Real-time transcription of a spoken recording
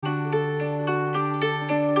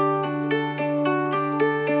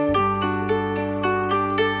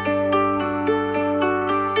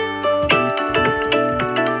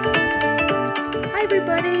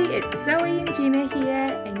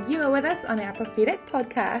Prophetic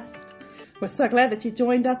Podcast. We're so glad that you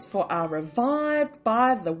joined us for our Revived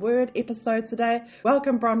by the Word episode today.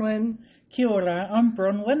 Welcome, Bronwyn. Kia ora, I'm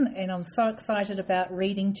Bronwyn, and I'm so excited about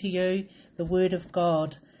reading to you the Word of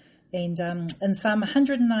God. And in Psalm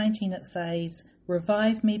 119 it says,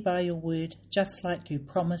 "Revive me by your word, just like you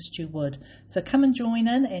promised you would." So come and join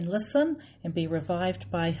in and listen and be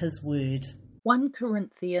revived by his word. 1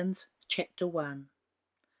 Corinthians chapter 1.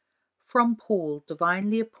 From Paul,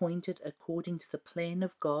 divinely appointed according to the plan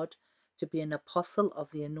of God, to be an apostle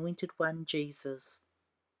of the Anointed One Jesus.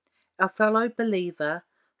 Our fellow believer,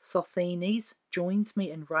 Sosthenes, joins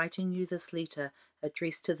me in writing you this letter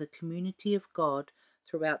addressed to the community of God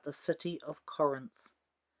throughout the city of Corinth.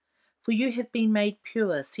 For you have been made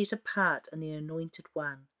pure, set apart in the Anointed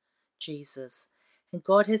One, Jesus, and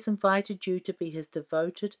God has invited you to be his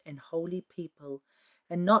devoted and holy people,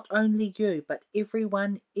 and not only you, but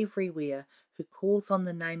everyone everywhere who calls on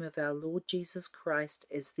the name of our Lord Jesus Christ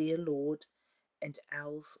as their Lord, and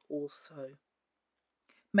ours also.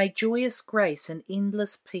 May joyous grace and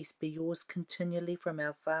endless peace be yours continually from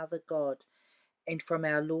our Father God, and from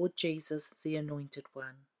our Lord Jesus, the Anointed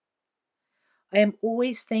One. I am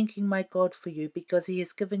always thanking my God for you because he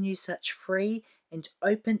has given you such free and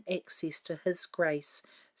open access to his grace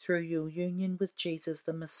through your union with Jesus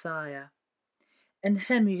the Messiah. In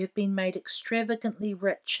him you have been made extravagantly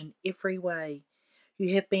rich in every way.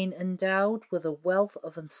 You have been endowed with a wealth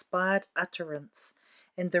of inspired utterance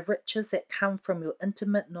and the riches that come from your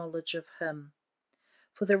intimate knowledge of him.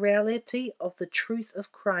 For the reality of the truth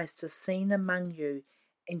of Christ is seen among you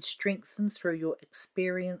and strengthened through your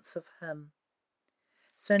experience of him.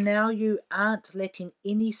 So now you aren't lacking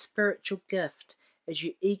any spiritual gift as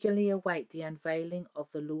you eagerly await the unveiling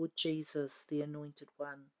of the Lord Jesus, the Anointed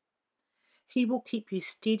One. He will keep you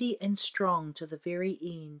steady and strong to the very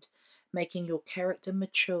end, making your character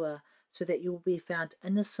mature so that you will be found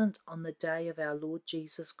innocent on the day of our Lord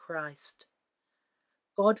Jesus Christ.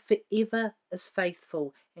 God forever is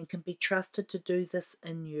faithful and can be trusted to do this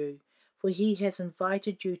in you, for he has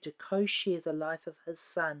invited you to co-share the life of his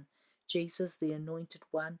Son, Jesus the Anointed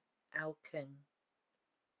One, our King.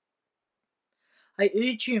 I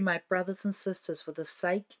urge you, my brothers and sisters, for the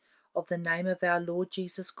sake of the name of our Lord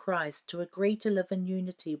Jesus Christ, to agree to live in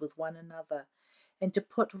unity with one another, and to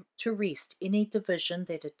put to rest any division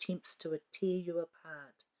that attempts to tear you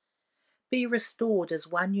apart. Be restored as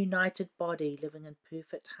one united body living in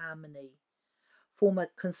perfect harmony. Form a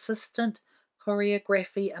consistent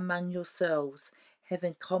choreography among yourselves,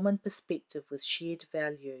 having common perspective with shared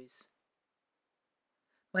values.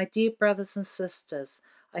 My dear brothers and sisters,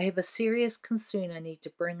 I have a serious concern I need to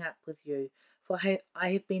bring up with you, for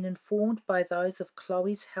I have been informed by those of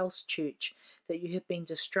Chloe's house church that you have been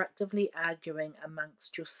destructively arguing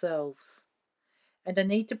amongst yourselves. And I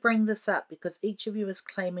need to bring this up because each of you is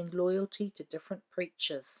claiming loyalty to different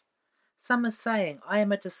preachers. Some are saying, I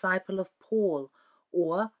am a disciple of Paul,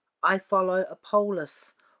 or I follow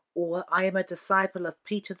Apollos, or I am a disciple of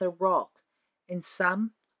Peter the Rock, and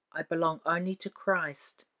some, I belong only to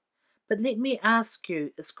Christ. But let me ask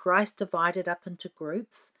you, is Christ divided up into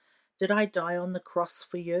groups? Did I die on the cross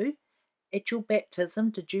for you? At your baptism,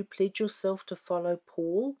 did you pledge yourself to follow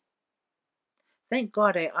Paul? Thank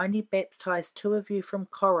God I only baptized 2 of you from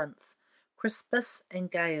Corinth, Crispus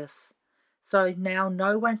and Gaius. So now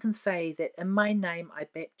no one can say that in my name I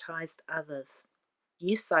baptized others.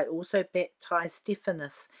 Yes, I also baptized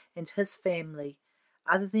Stephanas and his family.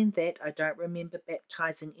 Other than that, I don't remember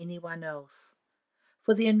baptizing anyone else.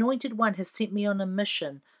 For the Anointed One has sent me on a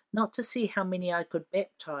mission, not to see how many I could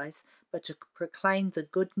baptize, but to proclaim the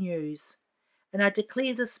good news. And I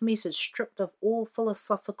declare this message stripped of all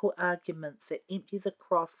philosophical arguments that empty the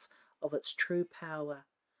cross of its true power.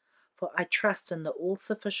 For I trust in the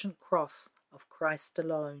all-sufficient cross of Christ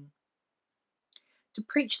alone. To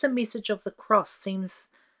preach the message of the cross seems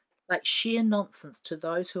like sheer nonsense to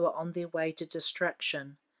those who are on their way to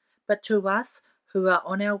destruction. But to us who are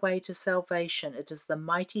on our way to salvation, it is the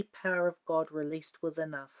mighty power of God released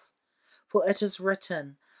within us. For it is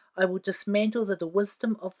written, I will dismantle the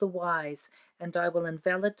wisdom of the wise, and I will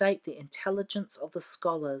invalidate the intelligence of the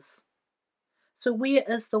scholars. So where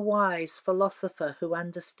is the wise philosopher who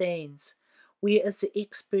understands? Where is the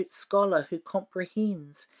expert scholar who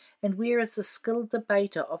comprehends? And where is the skilled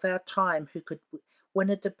debater of our time who could win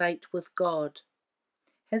a debate with God?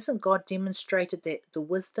 Hasn't God demonstrated that the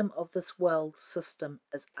wisdom of this world system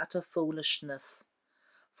is utter foolishness?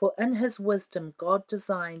 For in his wisdom God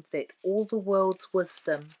designed that all the world's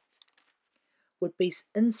wisdom would be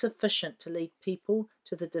insufficient to lead people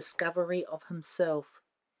to the discovery of himself.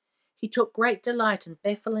 He took great delight in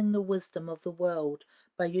baffling the wisdom of the world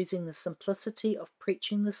by using the simplicity of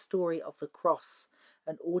preaching the story of the cross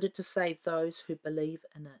in order to save those who believe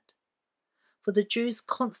in it. For the Jews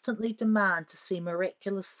constantly demand to see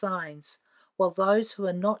miraculous signs, while those who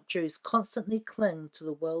are not Jews constantly cling to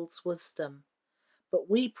the world's wisdom. But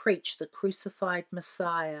we preach the crucified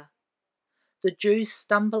Messiah. The Jews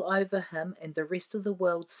stumble over him, and the rest of the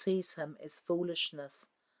world sees him as foolishness.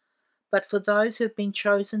 But for those who have been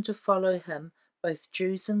chosen to follow him, both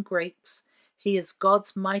Jews and Greeks, he is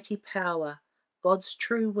God's mighty power, God's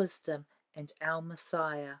true wisdom, and our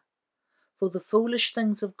Messiah. For the foolish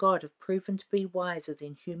things of God have proven to be wiser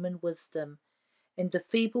than human wisdom, and the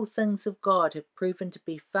feeble things of God have proven to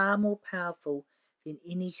be far more powerful than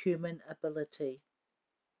any human ability.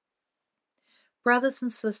 Brothers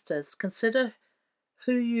and sisters, consider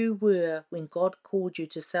who you were when God called you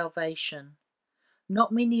to salvation.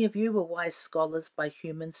 Not many of you were wise scholars by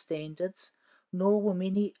human standards, nor were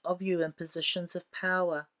many of you in positions of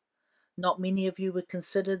power. Not many of you were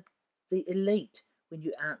considered the elite when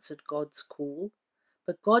you answered God's call.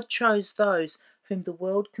 But God chose those whom the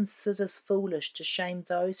world considers foolish to shame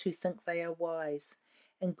those who think they are wise.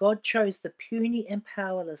 And God chose the puny and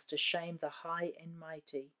powerless to shame the high and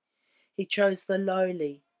mighty. He chose the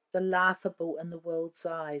lowly, the laughable in the world's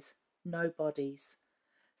eyes, nobodies,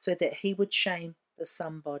 so that he would shame the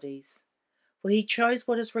somebodies. For he chose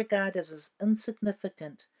what is regarded as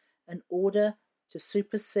insignificant in order to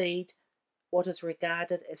supersede what is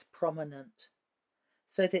regarded as prominent,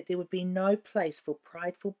 so that there would be no place for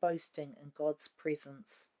prideful boasting in God's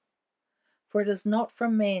presence. For it is not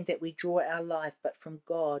from man that we draw our life, but from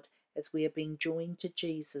God, as we are being joined to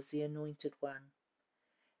Jesus, the Anointed One.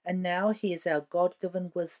 And now he is our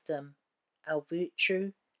God-given wisdom, our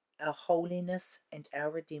virtue, our holiness, and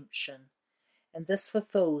our redemption. And this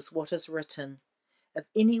fulfills what is written, "If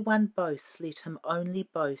anyone boasts, let him only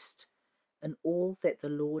boast in all that the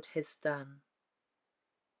Lord has done."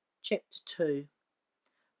 Chapter 2.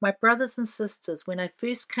 My brothers and sisters, when I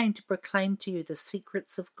first came to proclaim to you the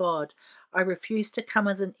secrets of God, I refused to come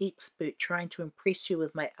as an expert trying to impress you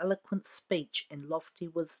with my eloquent speech and lofty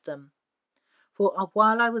wisdom. For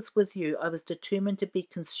while I was with you, I was determined to be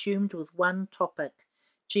consumed with one topic,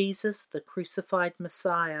 Jesus, the crucified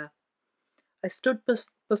Messiah. I stood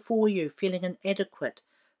before you feeling inadequate,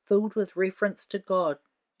 filled with reverence to God,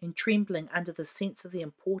 and trembling under the sense of the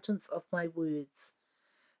importance of my words.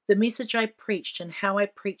 The message I preached and how I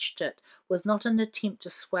preached it was not an attempt to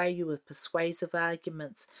sway you with persuasive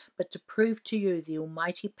arguments, but to prove to you the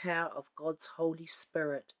almighty power of God's Holy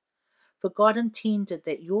Spirit. For God intended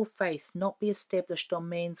that your faith not be established on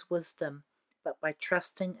man's wisdom, but by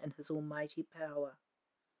trusting in his almighty power.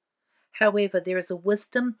 However, there is a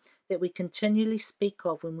wisdom that we continually speak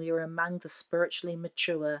of when we are among the spiritually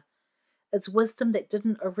mature. It's wisdom that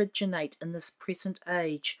didn't originate in this present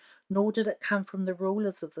age, nor did it come from the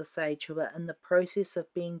rulers of this age who are in the process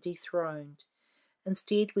of being dethroned.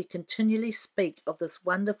 Instead, we continually speak of this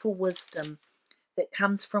wonderful wisdom that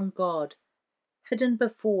comes from God, hidden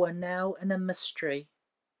before, now in a mystery.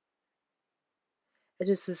 It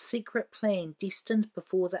is His secret plan destined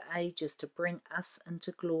before the ages to bring us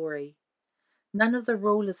into glory. None of the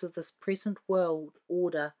rulers of this present world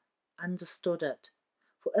order understood it,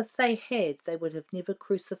 for if they had, they would have never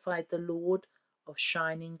crucified the Lord of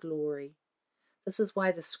shining glory. This is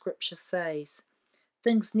why the scripture says,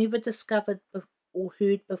 things never discovered or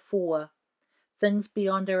heard before, things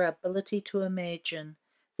beyond our ability to imagine.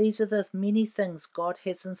 These are the many things God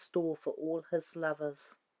has in store for all His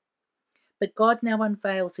lovers. But God now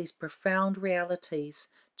unveils these profound realities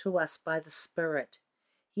to us by the Spirit.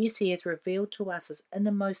 Yes, He has revealed to us His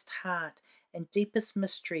innermost heart and deepest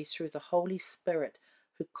mysteries through the Holy Spirit,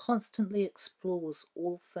 who constantly explores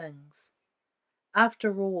all things.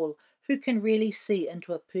 After all, who can really see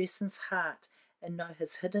into a person's heart and know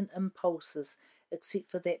his hidden impulses except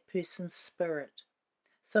for that person's spirit?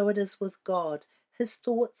 So it is with God. His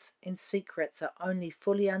thoughts and secrets are only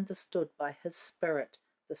fully understood by His Spirit,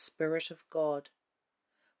 the Spirit of God.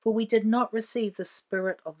 For we did not receive the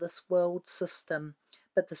spirit of this world system,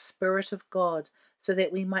 but the Spirit of God, so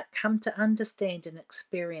that we might come to understand and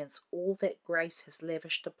experience all that grace has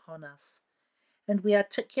lavished upon us. And we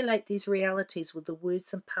articulate these realities with the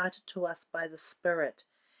words imparted to us by the Spirit,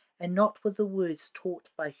 and not with the words taught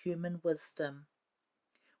by human wisdom.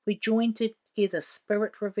 We join together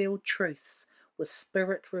Spirit-revealed truths with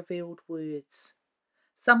Spirit-revealed words.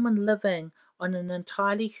 Someone living on an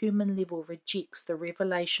entirely human level rejects the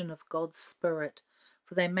revelation of God's Spirit,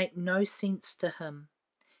 for they make no sense to him.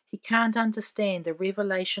 He can't understand the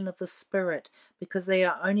revelation of the Spirit because they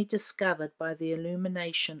are only discovered by the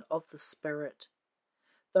illumination of the Spirit.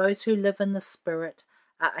 Those who live in the Spirit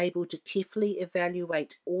are able to carefully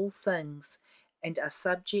evaluate all things, and are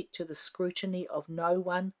subject to the scrutiny of no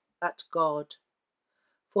one but God.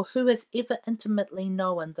 For who has ever intimately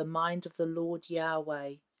known the mind of the Lord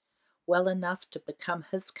Yahweh, well enough to become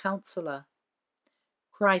his counselor?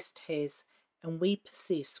 Christ has, and we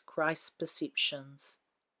possess Christ's perceptions.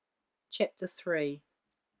 Chapter 3.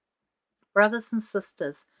 Brothers and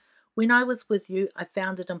sisters, when I was with you, I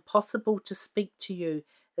found it impossible to speak to you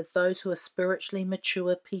as those who are spiritually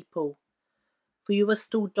mature people, for you are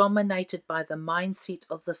still dominated by the mindset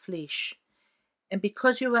of the flesh. And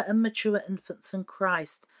because you are immature infants in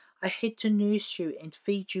Christ, I had to nurse you and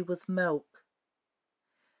feed you with milk,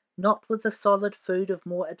 not with the solid food of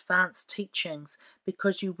more advanced teachings,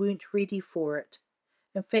 because you weren't ready for it.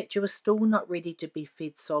 In fact, you are still not ready to be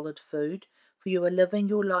fed solid food, for you are living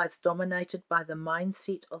your lives dominated by the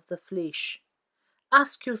mindset of the flesh.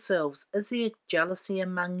 Ask yourselves, is there jealousy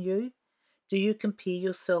among you? Do you compare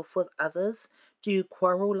yourself with others? Do you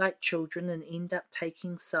quarrel like children and end up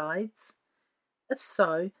taking sides? If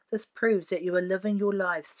so, this proves that you are living your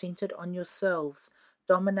lives centered on yourselves,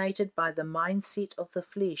 dominated by the mindset of the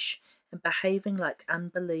flesh, and behaving like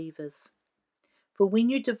unbelievers. For when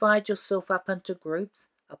you divide yourself up into groups,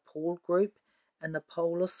 a Paul group and a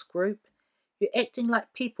Apollos group, you're acting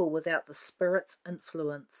like people without the Spirit's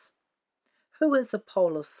influence. Who is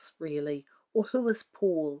Apollos, really, or who is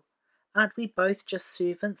Paul? Aren't we both just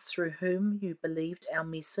servants through whom you believed our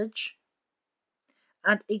message?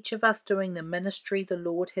 Aren't each of us doing the ministry the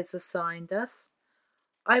Lord has assigned us?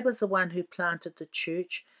 I was the one who planted the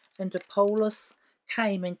church, and Apollos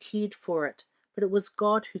came and cared for it, but it was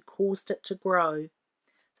God who caused it to grow.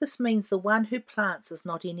 This means the one who plants is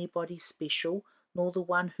not anybody special, nor the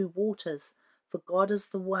one who waters, for God is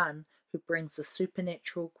the one who brings the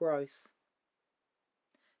supernatural growth.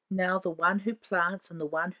 Now the one who plants and the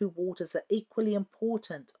one who waters are equally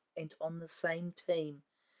important and on the same team,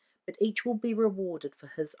 but each will be rewarded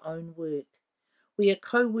for his own work. We are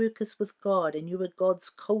co-workers with God, and you are God's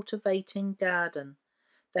cultivating garden,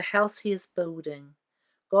 the house he is building.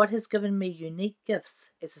 God has given me unique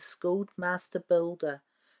gifts as a skilled master builder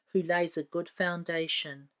who lays a good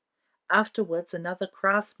foundation. Afterwards, another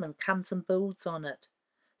craftsman comes and builds on it.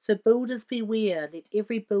 So builders beware, let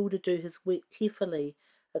every builder do his work carefully,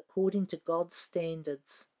 according to God's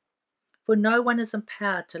standards. For no one is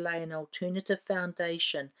empowered to lay an alternative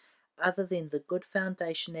foundation other than the good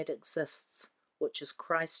foundation that exists, which is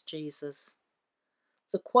Christ Jesus.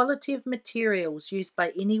 The quality of materials used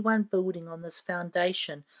by anyone building on this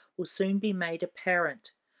foundation will soon be made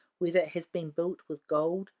apparent, whether it has been built with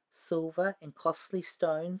gold, silver, and costly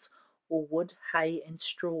stones, or wood, hay, and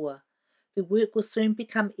straw. The work will soon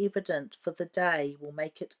become evident, for the day will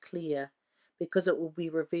make it clear, because it will be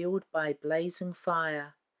revealed by blazing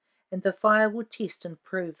fire, and the fire will test and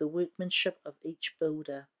prove the workmanship of each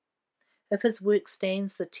builder. If his work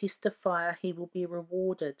stands the test of fire, he will be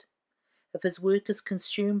rewarded. If his work is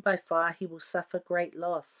consumed by fire, he will suffer great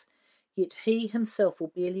loss, yet he himself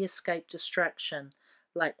will barely escape destruction,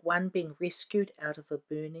 like one being rescued out of a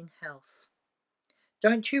burning house.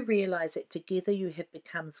 Don't you realize that together you have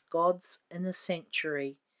become God's inner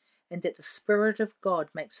sanctuary, and that the Spirit of God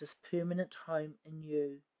makes his permanent home in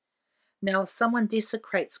you? Now, if someone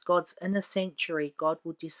desecrates God's inner sanctuary, God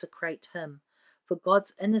will desecrate him, for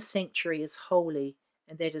God's inner sanctuary is holy,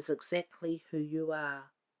 and that is exactly who you are.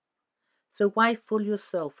 So why fool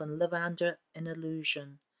yourself and live under an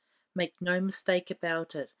illusion? Make no mistake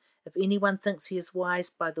about it. If anyone thinks he is wise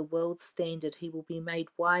by the world's standard, he will be made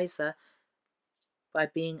wiser by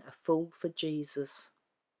being a fool for Jesus.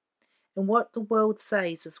 And what the world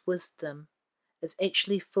says is wisdom is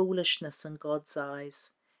actually foolishness in God's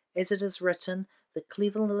eyes. As it is written, the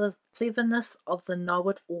cleverness of the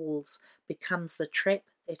know-it-alls becomes the trap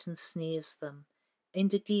that ensnares them.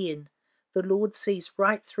 And again, the Lord sees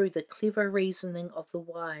right through the clever reasoning of the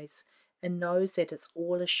wise and knows that it's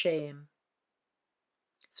all a sham.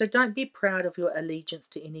 So don't be proud of your allegiance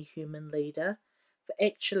to any human leader, for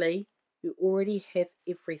actually you already have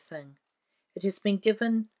everything. It has been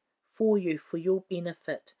given for you for your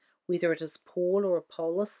benefit, whether it is Paul or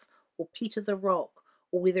Apollos or Peter the Rock,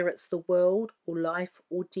 or whether it's the world or life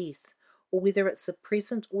or death, or whether it's the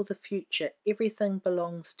present or the future. Everything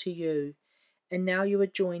belongs to you. And now you are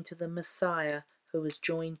joined to the Messiah, who is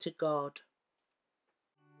joined to God.